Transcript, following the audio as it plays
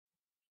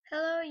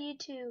Hello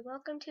YouTube,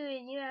 welcome to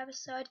a new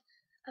episode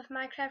of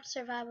Minecraft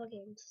Survival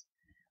Games.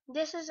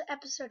 This is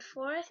episode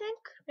 4, I think,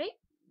 right?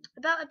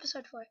 About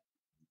episode 4.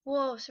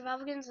 Whoa,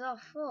 Survival Games is all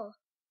full.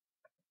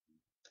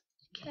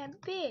 Can't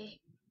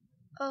be.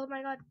 Oh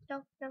my god,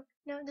 no,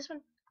 this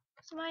one.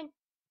 It's mine.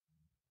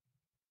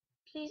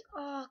 Please,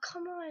 oh,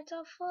 come on, it's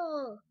all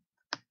full.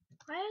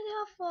 Why are they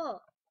all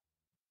full?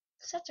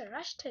 Such a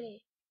rush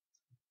today.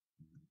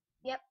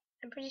 Yep,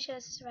 I'm pretty sure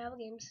this is Survival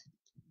Games.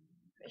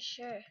 For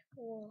sure.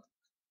 Whoa.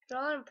 They're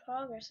all in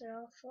progress, they're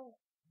all full.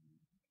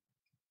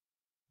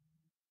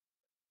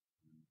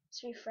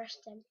 Let's refresh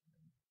them.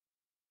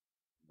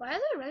 Why are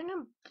there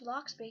random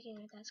blocks breaking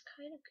like that? That's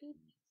kind of creepy.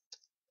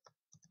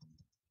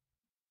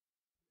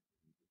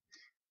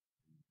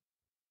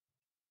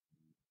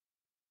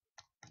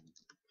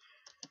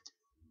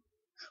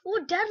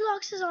 Oh,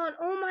 Deadlocks is on.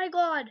 Oh my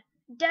god.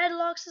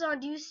 Deadlocks is on.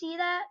 Do you see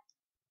that?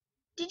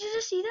 Did you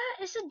just see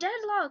that? It's a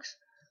Deadlocks.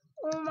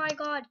 Oh my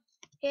god.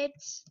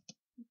 It's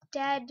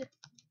Deadlocks.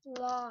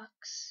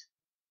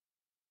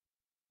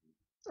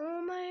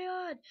 Oh my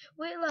god.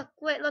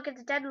 Wait, look at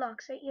the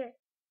Deadlocks right here.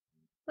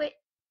 Wait,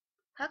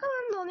 how come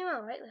I'm the only one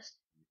on the whitelist?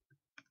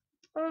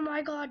 Oh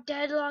my god,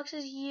 Deadlocks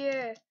is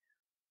here.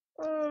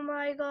 Oh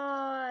my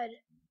god.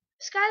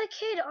 Sky the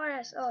Kid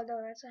RS. Oh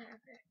no, that's a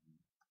hacker.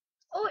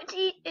 Oh,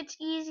 it's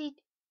easy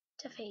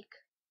to fake.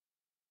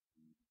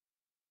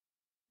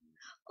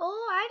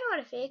 Oh, I know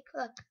how to fake.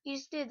 Look, you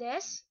just do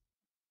this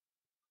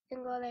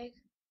and go like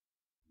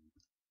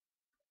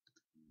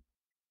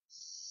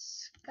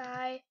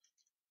Sky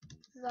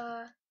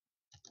the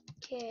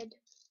Kid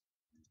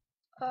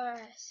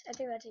RS. I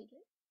think that's how you do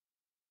it.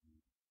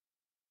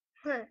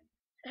 Huh.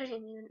 I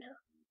didn't even know.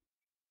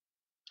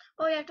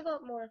 Oh, you have to go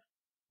up more.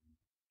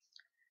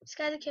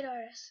 Sky the Kid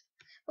RS.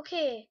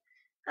 Okay.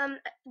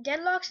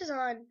 Deadlocks is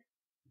on.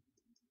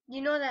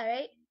 You know that,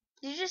 right?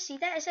 Did you just see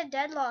that? I said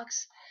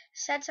Deadlocks.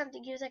 Said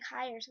something. He was like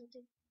hi or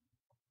something.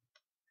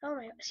 Oh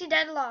my god. See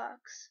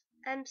Deadlocks.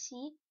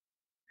 MC.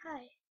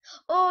 Hi.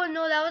 Oh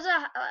no, that was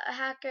a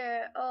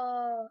hacker.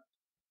 Oh.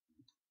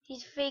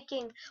 He's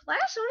faking. Why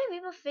are so many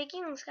people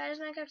faking on Sky's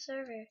Minecraft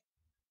server?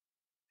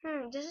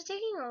 This is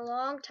taking a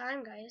long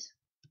time, guys.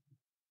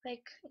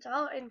 Like, it's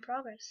all in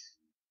progress.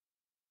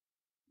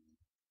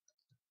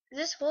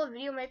 This whole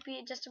video might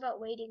be just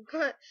about waiting.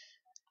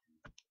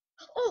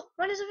 Oh,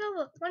 one is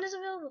available. One is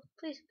available.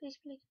 Please.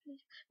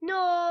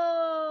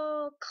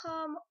 No,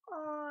 come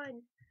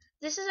on.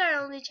 This is our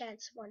only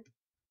chance. One.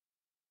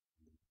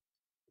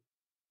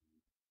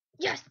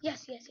 Yes. Yes.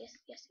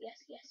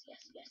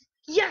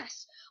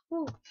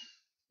 Ooh.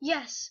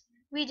 Yes.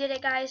 We did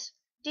it, guys.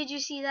 Did you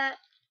see that?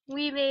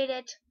 We made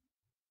it.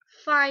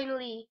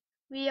 Finally,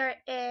 we are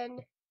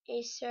in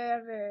a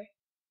server.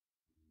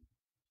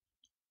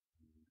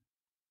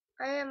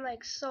 I am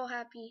like so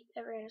happy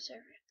that we're in a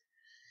server.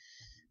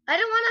 I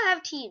don't want to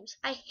have teams.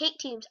 I hate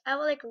teams. I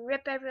will like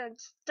rip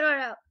everyone's throat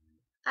out.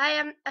 I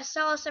am a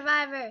solo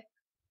survivor.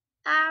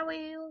 I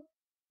will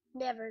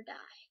never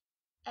die.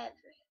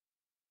 Ever.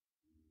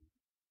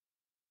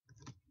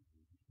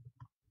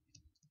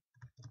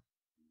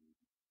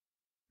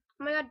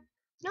 Oh my god.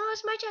 No,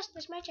 it's my chest.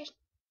 It's my chest.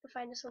 You'll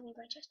find this will be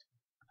my chest.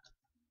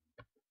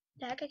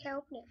 The heck, I can't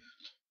open it.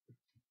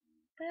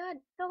 Oh my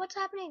god. No, what's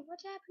happening?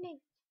 What's happening?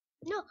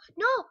 No,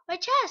 my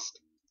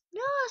chest.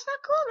 No, it's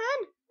not cool,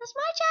 man. That's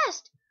my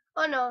chest.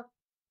 Oh no.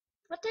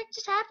 What the heck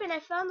just happened? I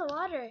found the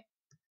water.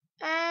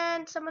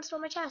 And someone stole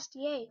my chest.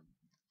 Yay.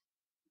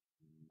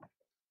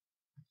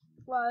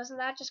 Wow, isn't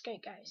that just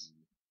great, guys?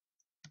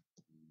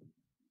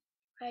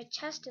 My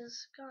chest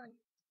is gone.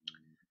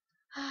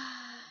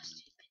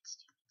 Stupid.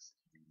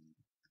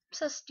 I'm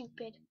so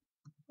stupid.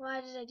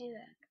 Why did I do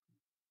that?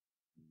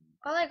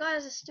 All I got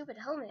is a stupid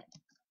helmet.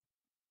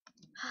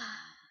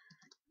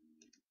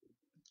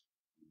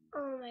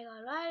 Oh my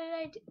god, why did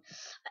I do...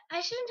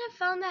 I shouldn't have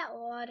found that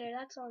water.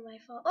 That's all my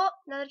fault. Oh,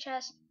 another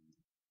chest.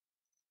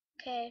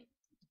 Okay.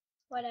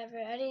 Whatever.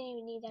 I didn't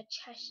even need that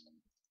chest.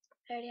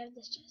 I already have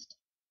this chest.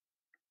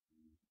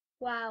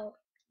 Wow.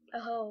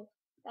 Oh,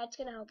 that's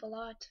gonna help a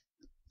lot.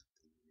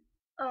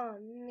 Oh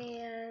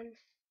man.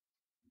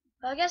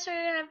 Well, I guess we're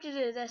gonna have to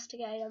do this to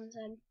get items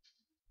then.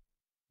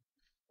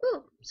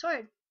 Ooh,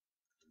 sword.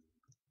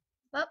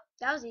 Well,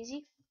 that was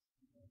easy.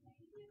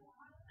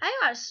 I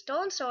got a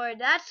stone sword.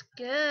 That's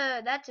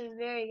good. That's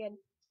very good.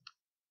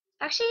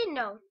 Actually,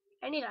 no.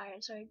 I need an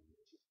iron sword.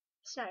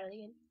 It's not really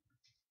good.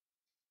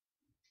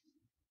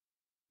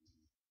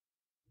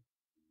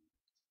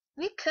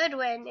 We could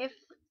win if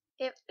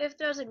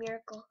there was a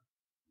miracle.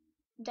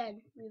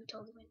 Then we would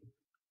totally win.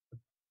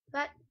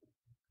 But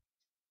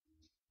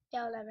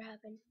that'll never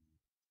happen.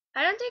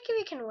 I don't think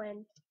we can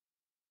win.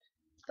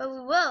 But we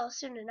will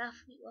soon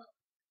enough. We will.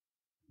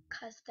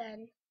 Cause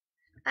then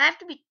I have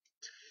to be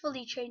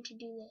fully trained to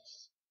do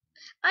this.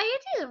 I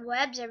hate these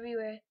webs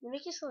everywhere. They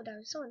make you slow down.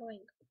 It's so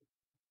annoying.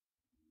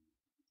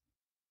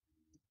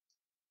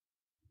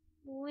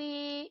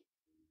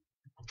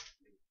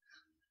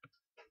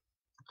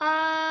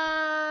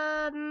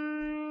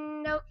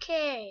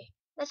 Okay.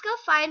 Let's go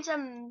find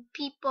some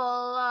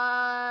people.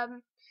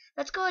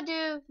 Let's go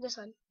do this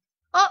one.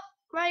 Oh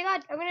my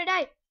god, I'm gonna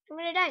die. I'm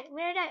gonna die. I'm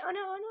gonna die. Oh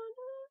no, oh no,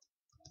 no.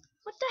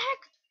 What the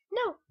heck?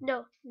 No,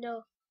 no,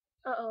 no.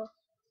 Uh-oh.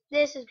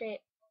 This is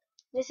great.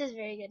 This is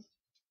very good.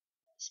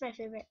 It's my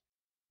favorite.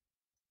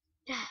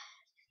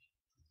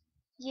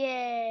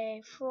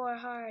 Yay, 4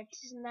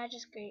 hearts. Isn't that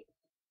just great?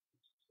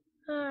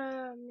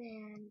 Oh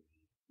man.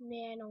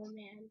 Man, oh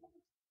man.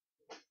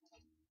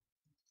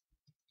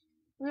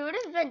 We would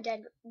have been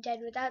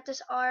dead without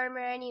this armor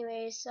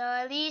anyway, so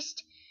at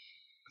least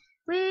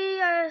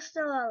we are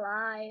still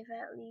alive,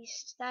 at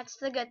least. That's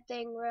the good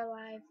thing, we're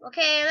alive.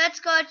 Okay, let's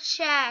go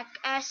check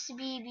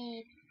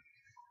SBB.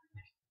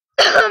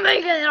 Oh my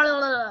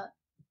god.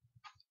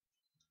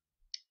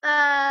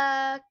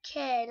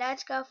 Okay,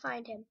 let's go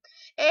find him.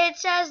 It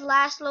says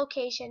last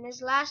location.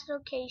 His last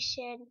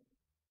location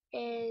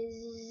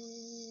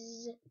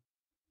is...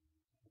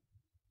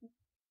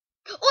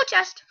 Oh,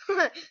 chest!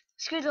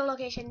 Screw the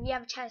location. We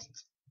have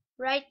chests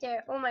right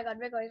there. Oh my god,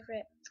 we're going for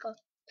it. Let's go.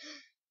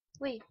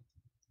 Wait.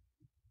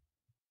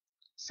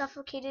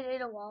 Suffocated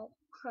in a wall.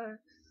 Come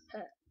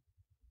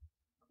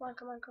on,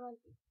 come on, come on.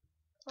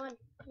 Come on.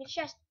 Get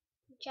chest.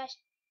 Chest.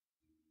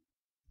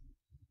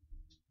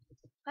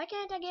 Why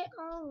can't I get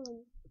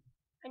on?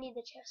 I need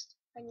the chest.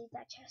 I need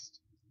that chest.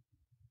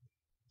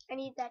 I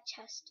need that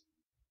chest.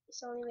 It's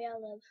the only way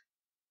I'll live.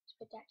 Is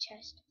with that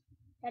chest.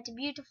 That's a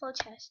beautiful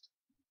chest.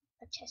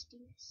 A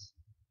chestiness.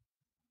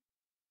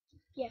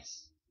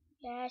 Yes.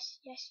 Yes,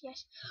 yes,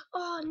 yes.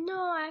 Oh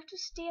no, I have to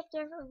stay up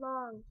there for a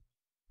long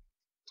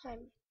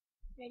time.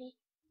 Ready?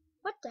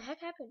 What the heck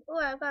happened? Oh,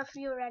 I've got a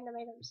few random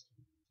items.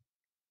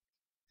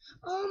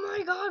 Oh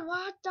my god,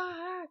 what the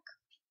heck?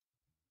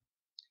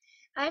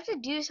 I have to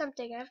do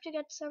something. I have to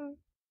get something.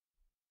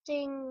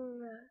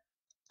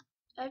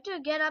 I have to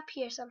get up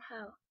here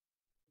somehow.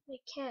 I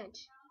can't.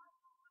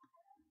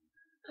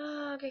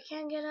 Oh, I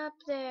can't get up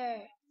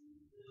there.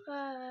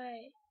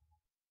 Why?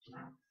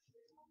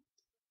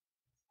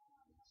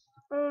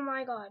 Oh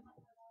my god.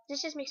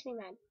 This just makes me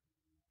mad.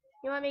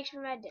 You know what makes me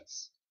mad?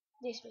 This.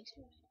 This makes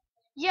me mad.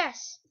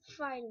 Yes!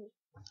 Finally.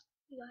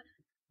 You got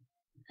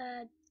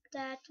it.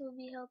 That will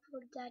be helpful.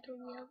 That will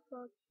be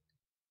helpful.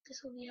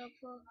 This will be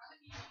helpful.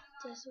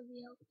 This will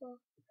be helpful.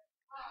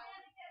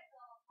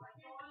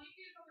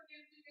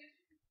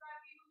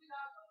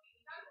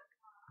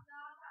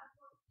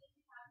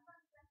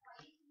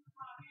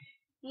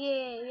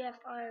 Yay, we have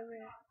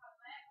armor.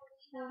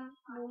 Boom,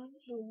 boom,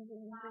 boom,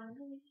 boom, boom,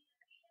 boom.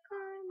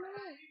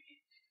 Armor.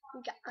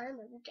 We got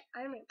armor. We got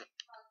armor.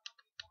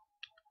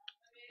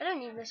 I don't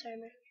need this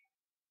armor.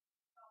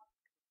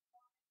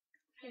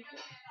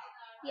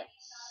 Yes.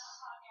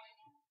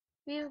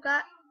 We've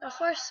got a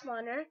horse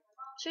spawner.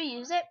 Should we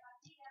use it?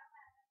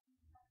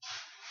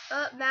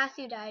 Oh,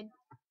 Matthew died.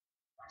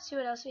 Let's see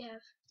what else we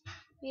have.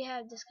 We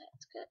have this guy.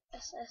 It's good.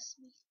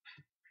 SSB.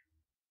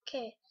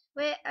 Okay.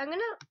 Wait, I'm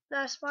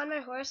gonna spawn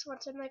my horse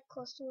once I'm like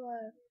close to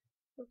a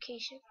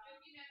location.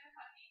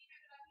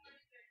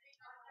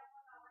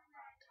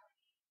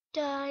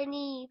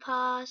 Tiny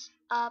paws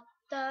up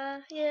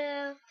the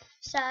hill.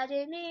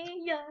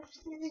 Suddenly you're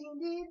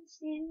singing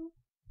to.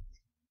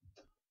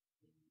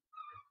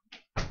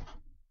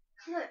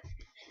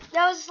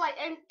 That was like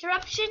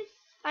interruption.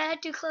 I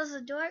had to close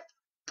the door.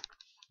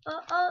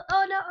 Oh no,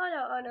 oh no,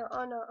 oh no,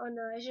 oh no, oh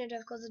no. I shouldn't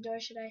have closed the door,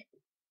 should I?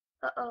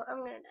 Uh-oh, I'm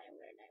gonna die, I'm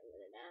gonna die, I'm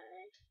gonna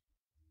die.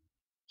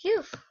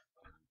 Phew.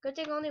 Good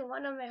thing only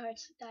one of my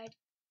hearts died.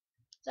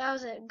 That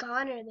was a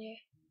goner there.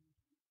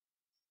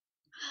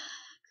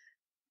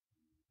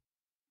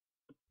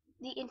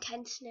 The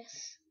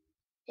intenseness.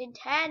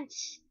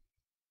 Intense.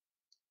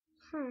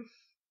 Oh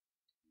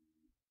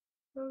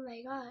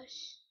my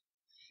gosh.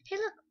 Hey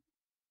look,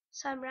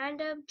 some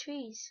random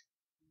trees.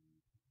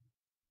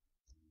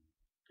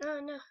 Oh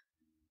no.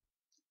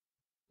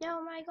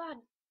 No, my god.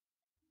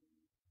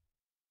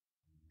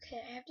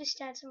 Okay, I have to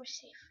stand somewhere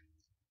safe.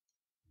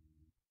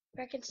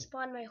 Where I can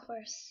spawn my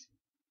horse.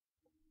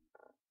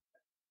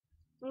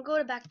 I'm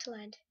going back to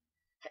land.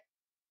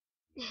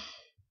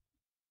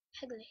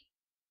 Higgly.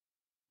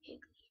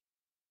 Higgly.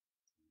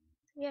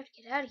 We have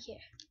to get out of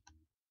here.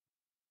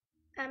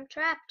 I'm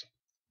trapped.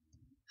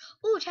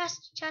 Ooh,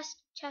 chest,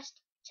 chest,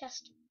 chest,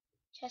 chest,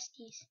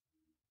 chesties.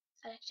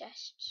 I like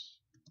chests.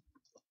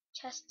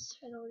 Chests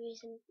for the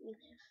reason we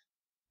live.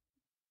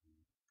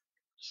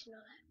 You should know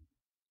that.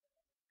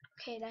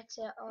 Okay, that's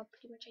all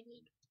pretty much I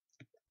need.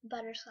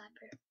 Butter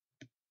slapper.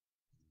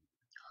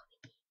 All we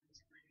need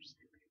is a butter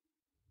slapper.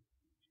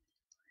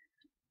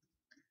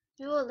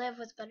 We will live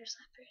with butter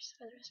slappers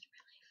for the rest of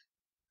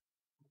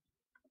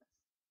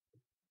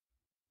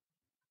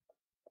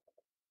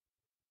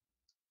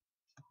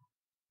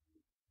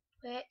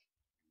our life. Wait.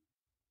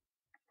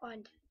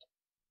 On.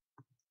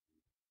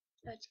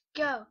 Let's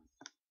go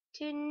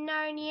to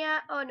Narnia.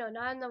 Oh no,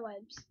 not in the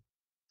webs.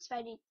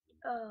 Spidey.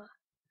 Oh.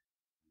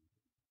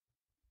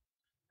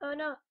 Oh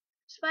no.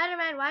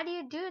 Spider-Man, why do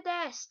you do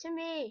this to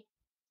me?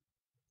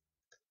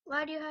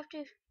 Why do you have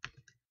to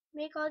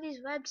make all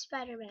these webs,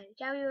 Spider-Man?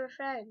 Yeah, we were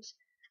friends.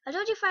 I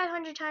told you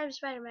 500 times,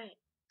 Spider-Man.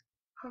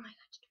 Oh my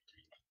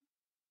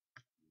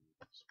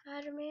god.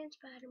 Spider-Man,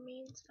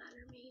 Spider-Man,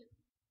 Spider-Man.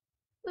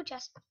 Ooh,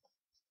 chest.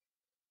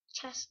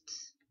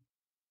 Chests.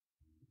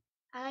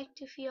 I like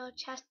to feel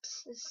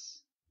chests.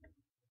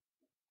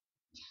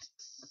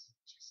 Chests.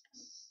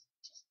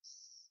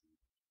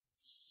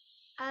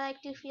 I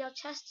like to feel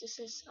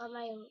chests on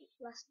my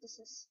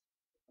lestices.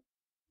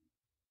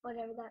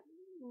 Whatever that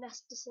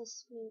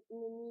mestices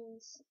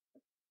means.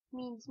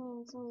 Means.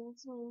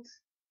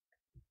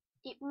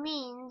 It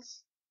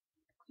means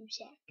you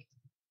sack.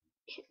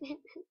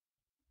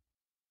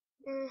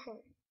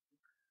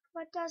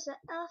 What does the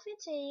elephant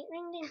say?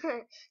 Ring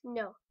ding.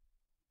 No.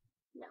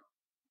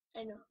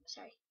 I know.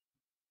 Sorry.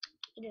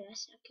 No,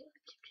 that's not good.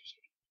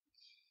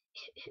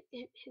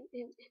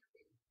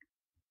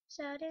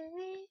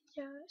 Suddenly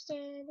you're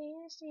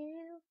standing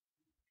still.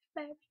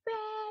 Very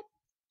red.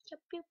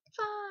 Jump you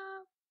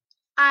fall.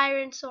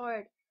 Iron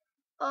sword.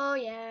 Oh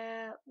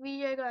yeah,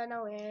 we are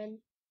gonna win.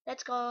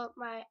 Let's go,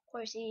 my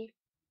horsey.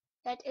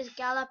 That is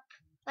gallop.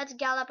 Let's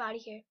gallop out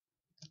of here.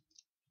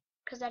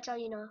 Cause that's all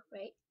you know,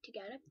 right? To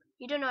gallop.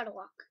 You don't know how to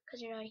walk,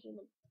 cause you're not a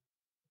human.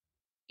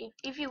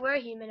 If you were a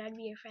human, I'd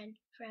be your friend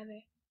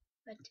forever.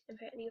 But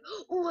apparently,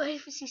 oh, I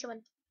see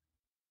someone.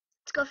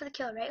 Let's go for the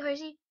kill, right,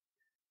 horsey?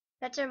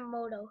 That's our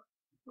motto.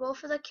 Go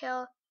for the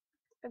kill,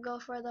 or go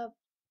for the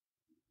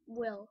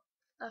will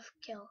of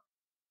kill.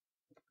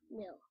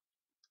 Mill.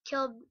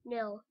 Kill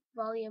Mill,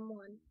 Volume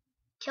 1.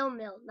 Kill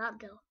Mill, not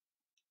Bill.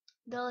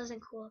 Bill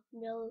isn't cool.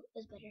 Mill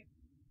is better.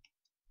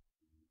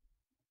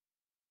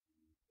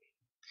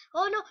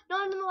 Oh no,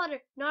 not in the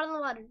water. Not in the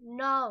water.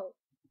 No.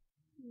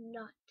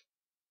 Not.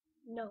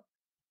 No.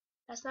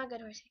 That's not good,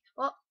 horsey.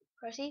 Oh,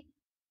 horsey.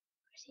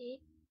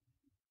 Horsey.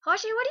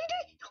 Horsey, what are you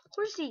doing?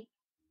 Horsey.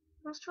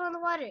 Almost fell in the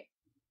water.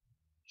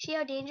 See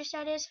how dangerous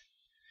that is?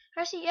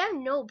 Horsey, you have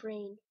no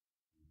brain.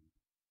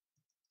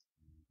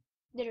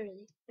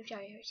 Literally. I'm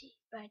sorry, horsey,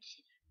 but I had to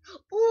say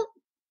that. Ooh!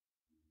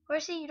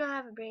 Horsey, you don't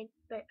have a brain,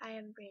 but I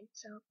have a brain,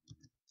 so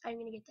I'm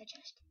gonna get that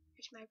chest.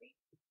 It's my brain.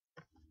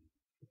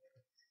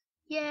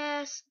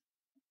 Yes.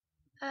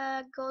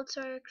 Gold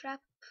sword,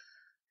 crap.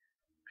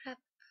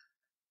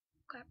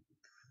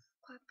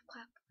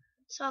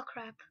 It's all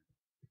crap.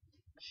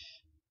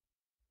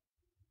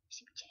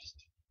 Stupid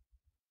chest.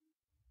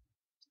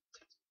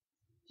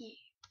 Yeah.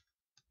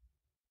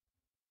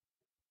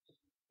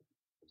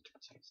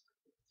 Stupid chest.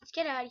 Let's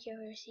get out of here,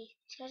 horsey.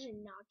 These guys are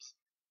knobs.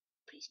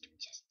 Pretty stupid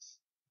chests.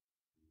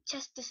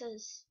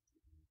 Chestises.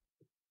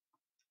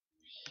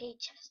 I hate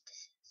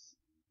chestises.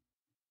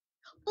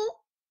 Oh!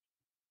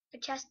 The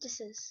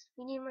chestises.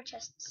 We need more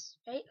chests.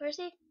 Right,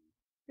 horsey?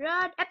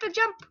 Run! Epic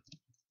jump!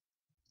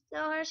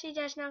 No, horsey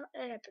does not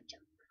an epic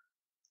jump.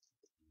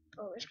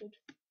 Oh, we're screwed.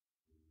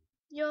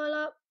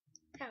 YOLO!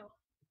 Ow.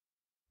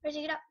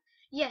 Horsey, get up!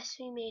 Yes,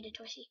 we made it,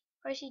 horsey.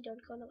 Horsey,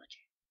 don't go in the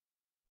water.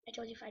 I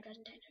told you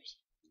 5,000 times, horsey.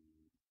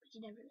 But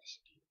you never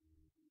listened.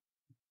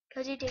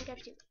 Because you think I'm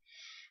stupid.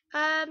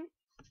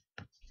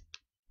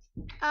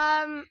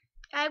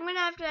 I'm gonna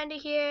have to end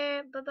it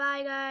here. Bye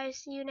bye, guys.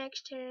 See you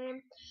next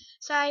time.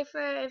 Sorry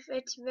for if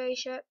it's very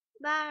short.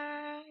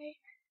 Bye.